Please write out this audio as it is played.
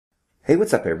Hey,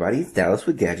 what's up everybody? It's Dallas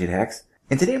with Gadget Hacks,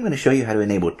 and today I'm going to show you how to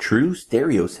enable true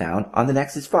stereo sound on the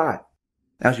Nexus 5.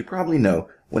 Now, as you probably know,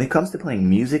 when it comes to playing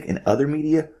music and other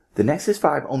media, the Nexus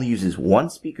 5 only uses one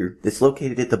speaker that's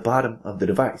located at the bottom of the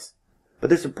device. But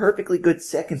there's a perfectly good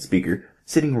second speaker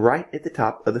sitting right at the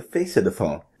top of the face of the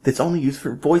phone that's only used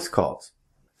for voice calls.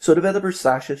 So developer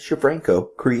Sasha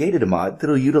Shevchenko created a mod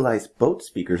that'll utilize both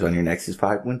speakers on your Nexus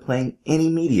 5 when playing any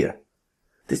media.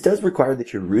 This does require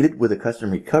that you're rooted with a custom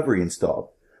recovery installed,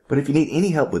 but if you need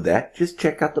any help with that, just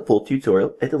check out the full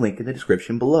tutorial at the link in the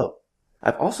description below.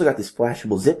 I've also got this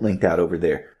flashable zip linked out over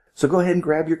there, so go ahead and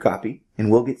grab your copy and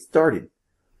we'll get started.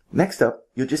 Next up,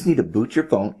 you'll just need to boot your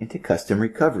phone into custom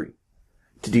recovery.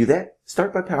 To do that,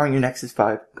 start by powering your Nexus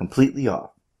 5 completely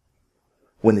off.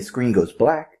 When the screen goes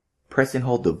black, press and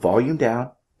hold the volume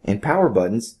down and power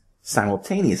buttons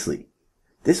simultaneously.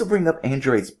 This will bring up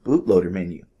Android's bootloader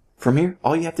menu. From here,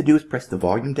 all you have to do is press the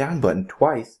volume down button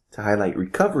twice to highlight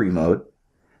recovery mode,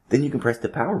 then you can press the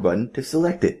power button to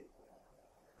select it.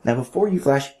 Now before you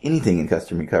flash anything in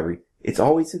custom recovery, it's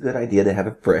always a good idea to have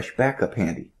a fresh backup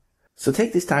handy. So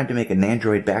take this time to make an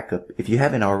Android backup if you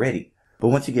haven't already, but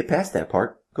once you get past that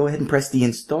part, go ahead and press the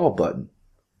install button.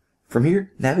 From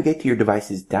here, navigate to your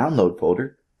device's download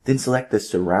folder, then select the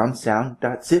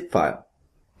surroundsound.zip file.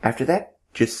 After that,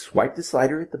 just swipe the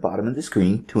slider at the bottom of the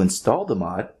screen to install the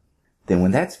mod. Then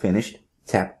when that's finished,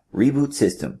 tap Reboot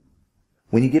System.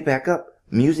 When you get back up,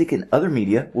 music and other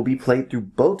media will be played through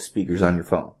both speakers on your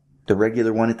phone, the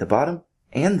regular one at the bottom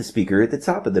and the speaker at the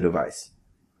top of the device.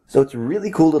 So it's a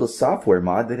really cool little software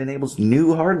mod that enables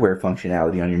new hardware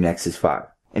functionality on your Nexus 5.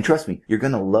 And trust me, you're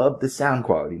going to love the sound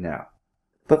quality now.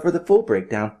 But for the full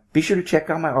breakdown, be sure to check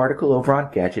out my article over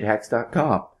on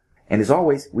GadgetHacks.com. And as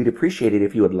always, we'd appreciate it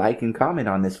if you would like and comment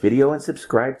on this video and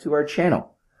subscribe to our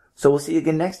channel. So we'll see you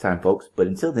again next time, folks. But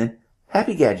until then,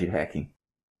 happy gadget hacking.